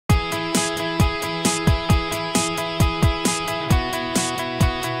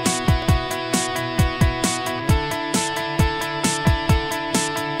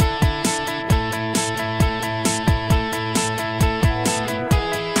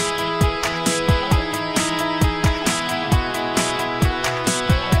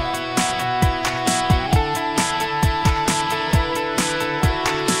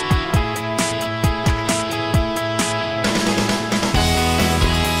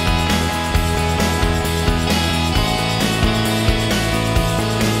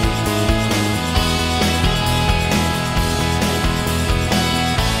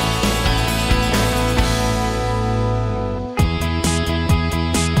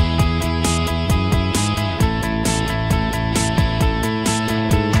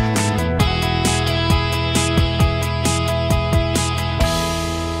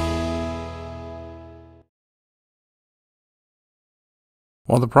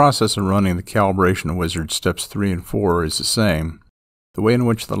While the process of running the calibration wizard steps 3 and 4 is the same, the way in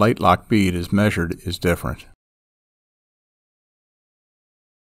which the LiteLock bead is measured is different.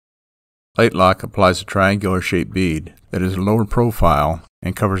 LiteLock applies a triangular shaped bead that is lower profile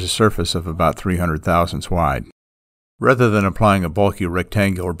and covers a surface of about 300 thousandths wide, rather than applying a bulky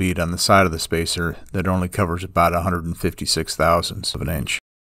rectangular bead on the side of the spacer that only covers about 156 thousandths of an inch.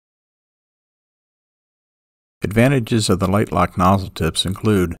 Advantages of the LiteLock nozzle tips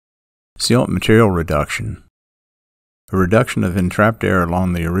include sealant material reduction, a reduction of entrapped air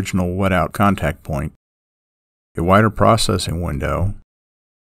along the original wet-out contact point, a wider processing window,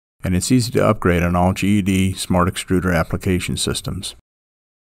 and it's easy to upgrade on all GED SmartExtruder application systems.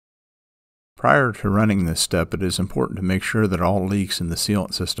 Prior to running this step, it is important to make sure that all leaks in the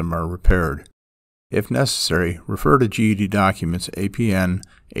sealant system are repaired. If necessary, refer to GED documents APN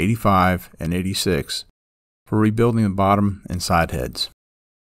 85 and 86 for rebuilding the bottom and side heads.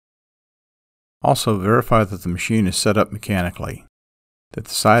 Also, verify that the machine is set up mechanically, that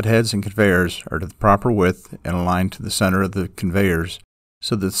the side heads and conveyors are to the proper width and aligned to the center of the conveyors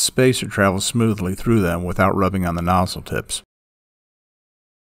so that the spacer travels smoothly through them without rubbing on the nozzle tips.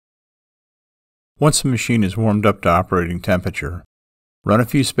 Once the machine is warmed up to operating temperature, run a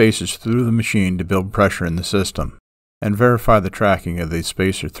few spacers through the machine to build pressure in the system, and verify the tracking of the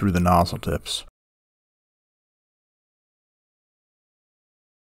spacer through the nozzle tips.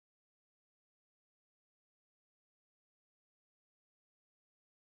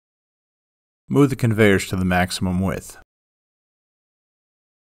 Move the conveyors to the maximum width.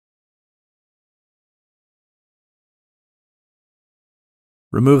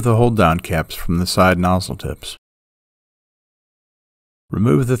 Remove the hold-down caps from the side nozzle tips.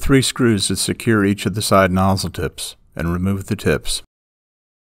 Remove the 3 screws that secure each of the side nozzle tips, and remove the tips.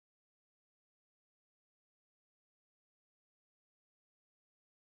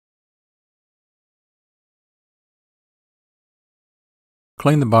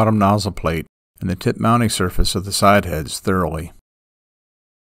 Clean the bottom nozzle plate and the tip mounting surface of the side heads thoroughly.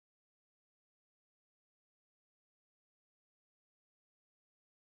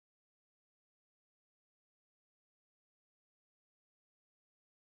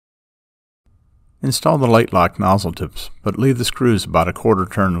 Install the LiteLock nozzle tips, but leave the screws about a quarter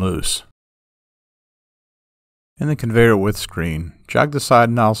turn loose. In the conveyor width screen, jog the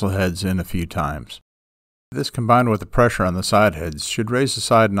side nozzle heads in a few times. This, combined with the pressure on the side heads, should raise the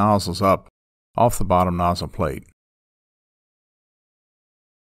side nozzles up off the bottom nozzle plate.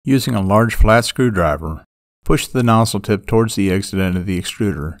 Using a large flat screwdriver, push the nozzle tip towards the exit end of the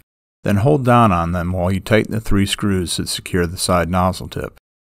extruder, then hold down on them while you tighten the 3 screws that secure the side nozzle tip.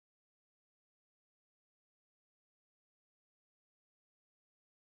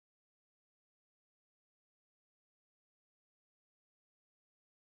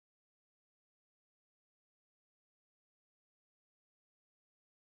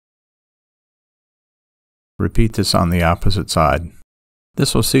 Repeat this on the opposite side.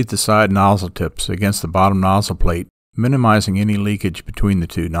 This will seat the side nozzle tips against the bottom nozzle plate, minimizing any leakage between the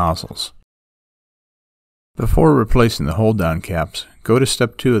 2 nozzles. Before replacing the hold-down caps, go to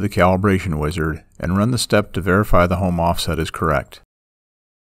step 2 of the calibration wizard and run the step to verify the home offset is correct.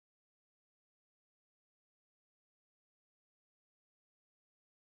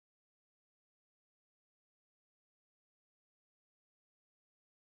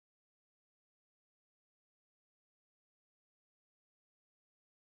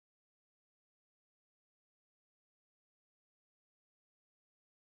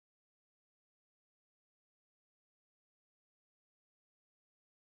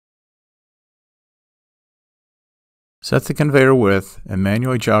 Set the conveyor width and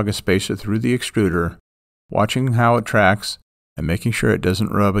manually jog a spacer through the extruder, watching how it tracks and making sure it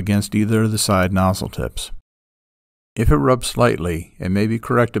doesn't rub against either of the side nozzle tips. If it rubs slightly, it may be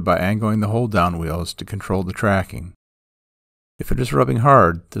corrected by angling the hold-down wheels to control the tracking. If it is rubbing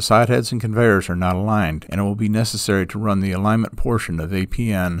hard, the side heads and conveyors are not aligned, and it will be necessary to run the alignment portion of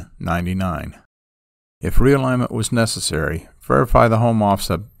APN 99. If realignment was necessary, verify the home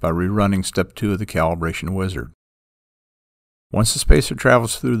offset by rerunning step 2 of the calibration wizard. Once the spacer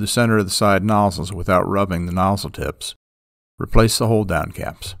travels through the center of the side nozzles without rubbing the nozzle tips, replace the hold-down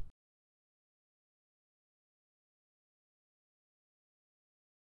caps.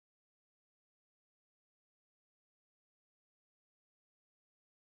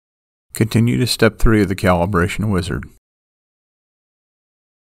 Continue to step 3 of the calibration wizard.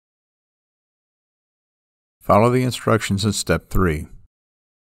 Follow the instructions in step 3.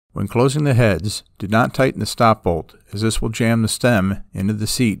 When closing the heads, do not tighten the stop bolt, as this will jam the stem into the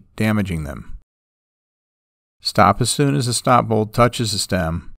seat, damaging them. Stop as soon as the stop bolt touches the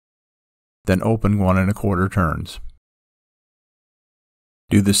stem, then open 1 1/4 turns.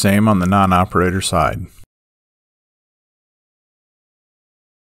 Do the same on the non-operator side.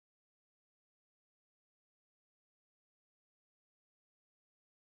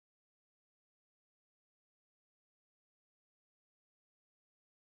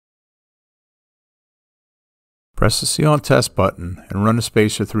 Press the sealant test button and run a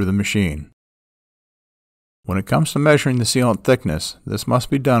spacer through the machine. When it comes to measuring the sealant thickness, this must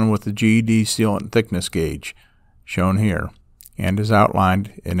be done with the GED sealant thickness gauge, shown here, and is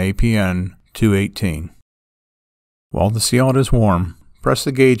outlined in APN 218. While the sealant is warm, press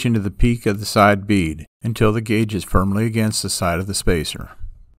the gauge into the peak of the side bead until the gauge is firmly against the side of the spacer.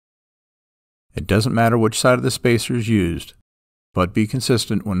 It doesn't matter which side of the spacer is used, but be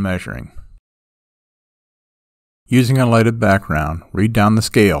consistent when measuring. Using a lighted background, read down the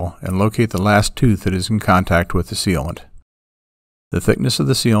scale and locate the last tooth that is in contact with the sealant. The thickness of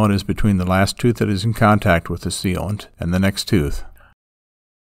the sealant is between the last tooth that is in contact with the sealant and the next tooth.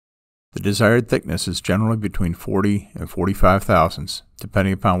 The desired thickness is generally between 40 and 45 thousandths,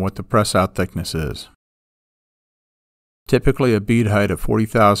 depending upon what the press-out thickness is. Typically, a bead height of 40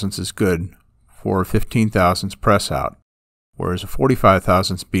 thousandths is good for a 15 thousandths press-out, whereas a 45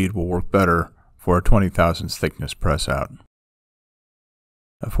 thousandths bead will work better for a 20 thousandths thickness press-out.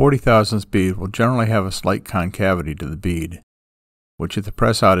 A 40 thousandths bead will generally have a slight concavity to the bead, which if the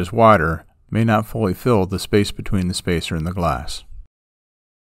press-out is wider, may not fully fill the space between the spacer and the glass.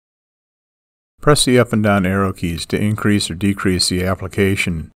 Press the up and down arrow keys to increase or decrease the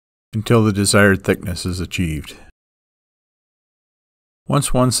application until the desired thickness is achieved.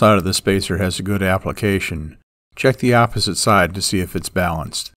 Once one side of the spacer has a good application, check the opposite side to see if it's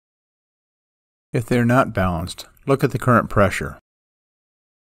balanced. If they are not balanced, look at the current pressure.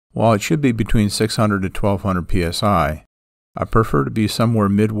 While it should be between 600 to 1200 psi, I prefer to be somewhere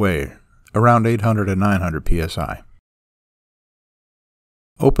midway, around 800 to 900 psi.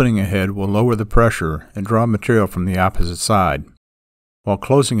 Opening a head will lower the pressure and draw material from the opposite side, while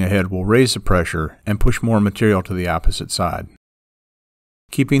closing a head will raise the pressure and push more material to the opposite side.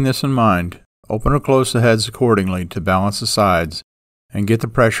 Keeping this in mind, open or close the heads accordingly to balance the sides and get the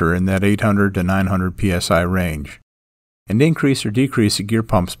pressure in that 800 to 900 psi range, and increase or decrease the gear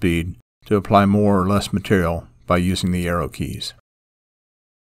pump speed to apply more or less material by using the arrow keys.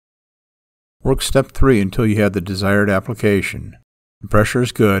 Work step 3 until you have the desired application. The pressure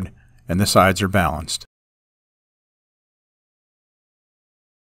is good and the sides are balanced.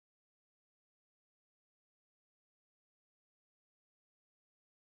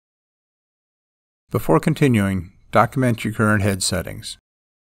 Before continuing, document your current head settings.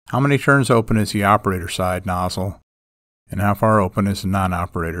 How many turns open is the operator side nozzle, and how far open is the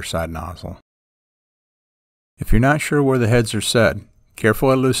non-operator side nozzle. If you're not sure where the heads are set,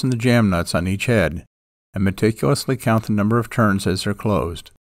 carefully loosen the jam nuts on each head and meticulously count the number of turns as they're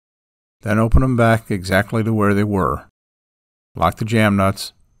closed. Then open them back exactly to where they were. Lock the jam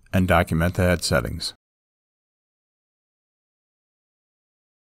nuts and document the head settings.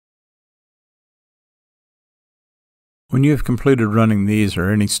 When you have completed running these or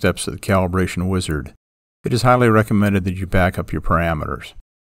any steps of the calibration wizard, it is highly recommended that you back up your parameters.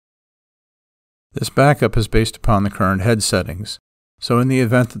 This backup is based upon the current head settings, so in the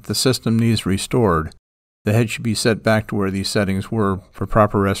event that the system needs restored, the head should be set back to where these settings were for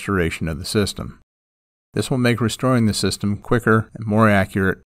proper restoration of the system. This will make restoring the system quicker and more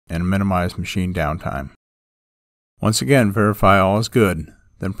accurate and minimize machine downtime. Once again, verify all is good,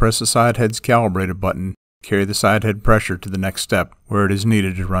 then press the side head's calibrated button. Carry the side head pressure to the next step where it is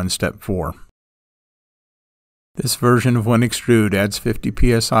needed to run step 4. This version of WinExtrude adds 50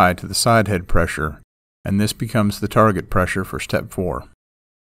 psi to the side head pressure, and this becomes the target pressure for step 4.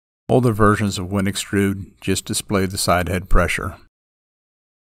 Older versions of WinExtrude just display the side head pressure.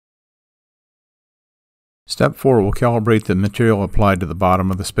 Step 4 will calibrate the material applied to the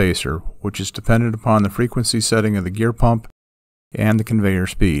bottom of the spacer, which is dependent upon the frequency setting of the gear pump and the conveyor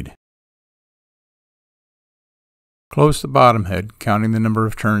speed. Close the bottom head, counting the number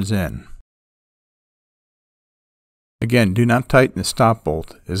of turns in. Again, do not tighten the stop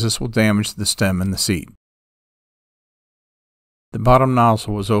bolt, as this will damage the stem and the seat. The bottom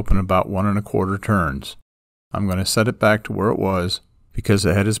nozzle was open about 1 1/4 turns. I'm going to set it back to where it was because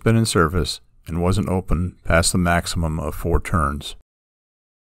the head has been in service and wasn't open past the maximum of 4 turns.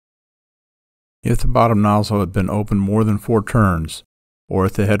 If the bottom nozzle had been open more than 4 turns, or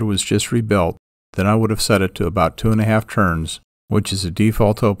if the head was just rebuilt, then I would have set it to about 2.5 turns, which is a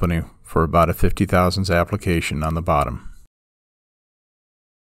default opening for about a 50 thousandths application on the bottom.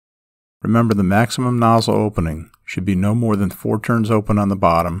 Remember, the maximum nozzle opening should be no more than 4 turns open on the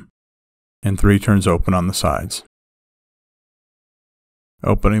bottom and 3 turns open on the sides.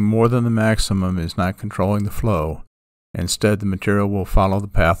 Opening more than the maximum is not controlling the flow. Instead, the material will follow the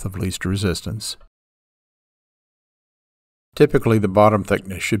path of least resistance. Typically, the bottom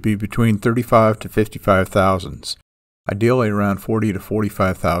thickness should be between 35 to 55 thousandths. Ideally, around 40 to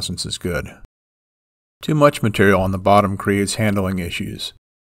 45 thousandths is good. Too much material on the bottom creates handling issues,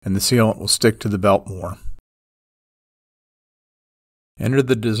 and the sealant will stick to the belt more. Enter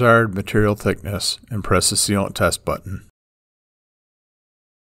the desired material thickness and press the sealant test button.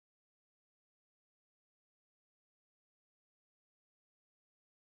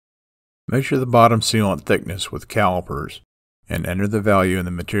 Measure the bottom sealant thickness with calipers and enter the value in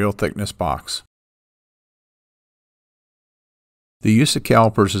the material thickness box. The use of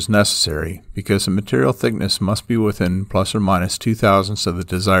calipers is necessary because the material thickness must be within plus or minus 2 thousandths of the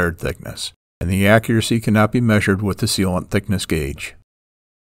desired thickness, and the accuracy cannot be measured with the sealant thickness gauge.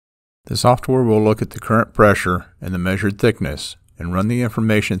 The software will look at the current pressure and the measured thickness and run the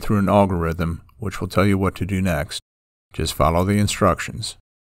information through an algorithm which will tell you what to do next. Just follow the instructions.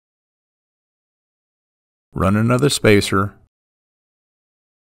 Run another spacer,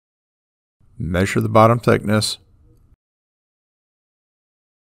 measure the bottom thickness,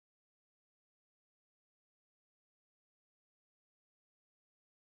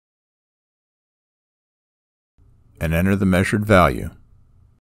 and enter the measured value.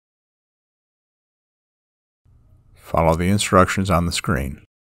 Follow the instructions on the screen.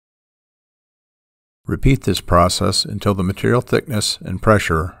 Repeat this process until the material thickness and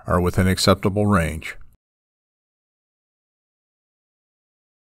pressure are within acceptable range.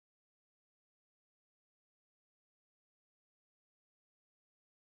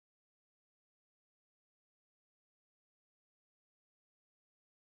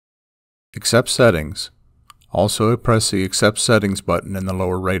 Accept settings. Also press the Accept Settings button in the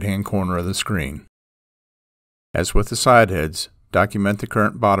lower right-hand corner of the screen. As with the side heads, document the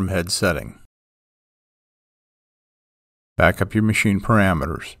current bottom head setting. Back up your machine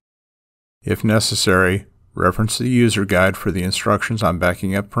parameters. If necessary, reference the user guide for the instructions on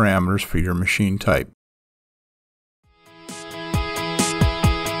backing up parameters for your machine type.